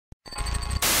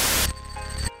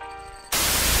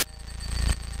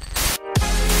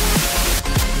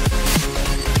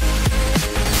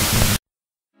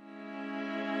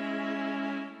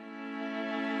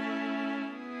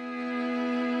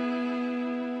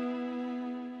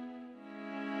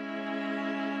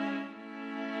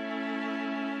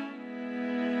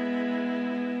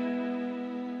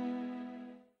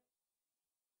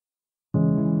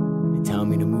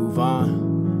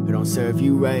don't serve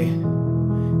you right.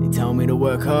 They tell me to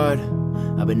work hard.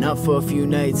 I've been up for a few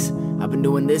nights. I've been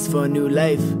doing this for a new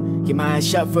life. Get my eyes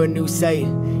shut for a new sight.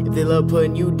 If they love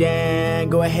putting you down,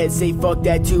 go ahead, say fuck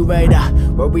that too, right?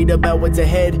 Worried about what's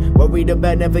ahead, worried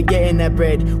about never getting that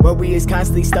bread. Worry is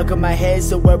constantly stuck in my head,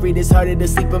 so worried it's harder to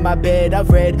sleep in my bed. I've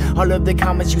read all of the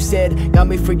comments you said, got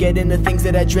me forgetting the things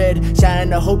that I dread.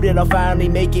 Shining the hope that I'll finally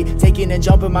make it, taking and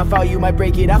jumping my fall, you might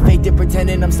break it. I faked it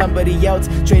pretending I'm somebody else,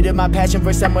 traded my passion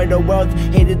for some of the wealth.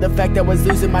 Hated the fact I was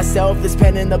losing myself, this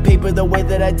pen and the paper, the way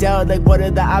that I dealt. Like what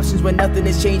are the options when nothing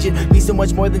is changing? Be so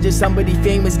much more than just somebody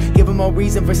famous, give them a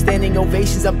reason for standing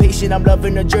ovations. I'm patient, I'm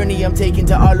loving the journey I'm taking.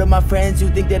 To all of my friends who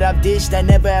think that I've ditched, I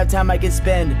never have time I can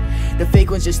spend. The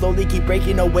fake ones just slowly keep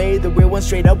breaking away, the real ones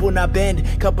straight up will not bend.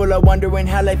 Couple are wondering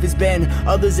how life has been,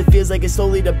 others it feels like it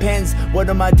slowly depends. What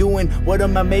am I doing, what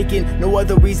am I making? No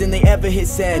other reason they ever hit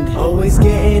send. Always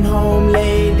getting home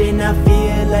late and I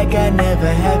feel like I never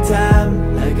have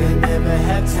time. Like I never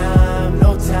have time,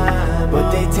 no time.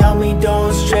 But they tell me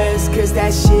don't stress, cause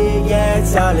that shit, yeah,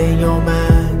 it's all in your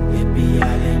mind. It be all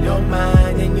in your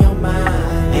mind, in your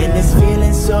mind. And it's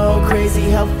feeling so crazy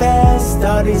how fast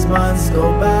all these months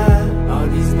go by. All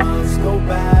these months go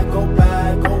by, go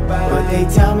by, go by. But they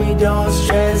tell me don't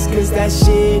stress, cause that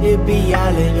shit, it be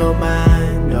all in your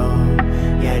mind.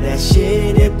 Oh, yeah, that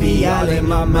shit, it be all in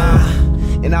my mind.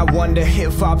 And I wonder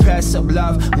if I pass up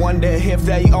love. Wonder if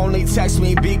they only text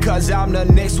me because I'm the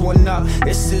next one up.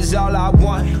 This is all I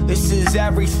want, this is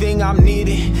everything I'm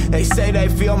needing. They say they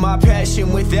feel my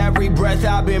passion with every breath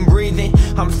I've been breathing.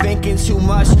 I'm thinking too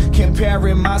much,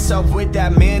 comparing myself with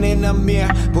that man in the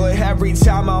mirror. But every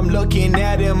time I'm looking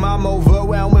at him, I'm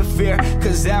overwhelmed with fear.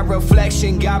 Cause that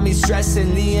reflection got me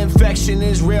stressing, the infection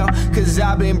is real. Cause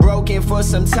I've been broken for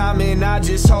some time and I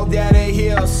just hope that it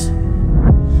heals.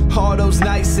 All those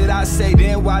nights that I stayed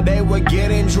in while they were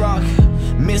getting drunk,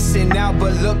 missing out,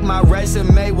 but look, my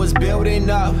resume was building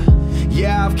up.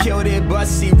 Yeah, I've killed it, but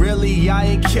see, really, I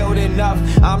ain't killed enough.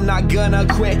 I'm not gonna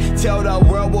quit till the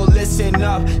world will listen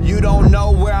up. You don't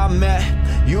know where I'm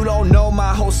at, you don't know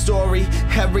my whole story.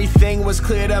 Everything was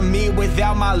clear to me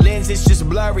without my lens, it's just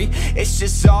blurry. It's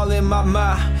just all in my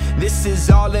mind, this is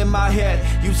all in my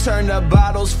head. You turn the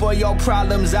bottles for your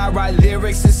problems, I write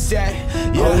lyrics instead.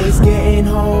 Yeah. Always getting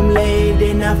home late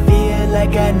and I feel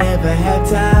like I never have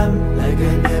time. Like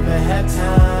I never have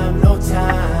time, no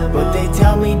time. But they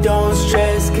tell me don't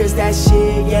stress, cause that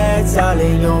shit, yeah, it's all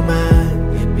in your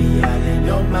mind. It be all in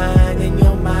your mind, in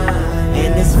your mind.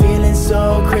 And it's feeling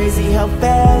so crazy how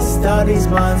fast all these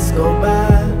months go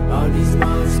by. All these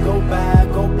months go by,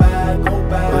 go by, go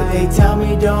by. But they tell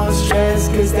me don't stress,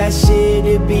 cause that shit,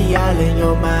 it be all in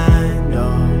your mind.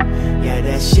 Oh, yeah,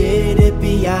 that shit, it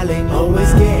be all in your mind.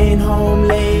 Always getting home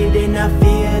late and I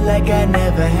feel like I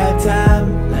never have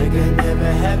time. Like I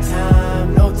never have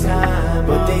time, no time.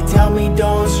 But they tell me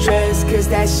don't stress, cause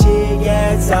that shit,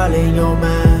 yeah, it's all in your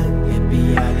mind. It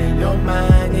be all in your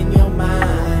mind, in your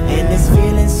mind. And it's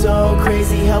feeling so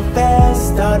crazy how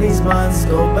fast all these months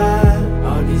go by.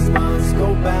 All these months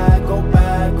go by, go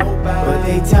by, go by. But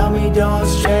they tell me don't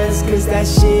stress, cause that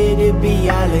shit, it be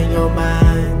all in your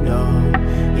mind.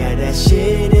 Oh, yeah, that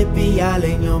shit, it be all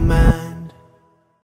in your mind.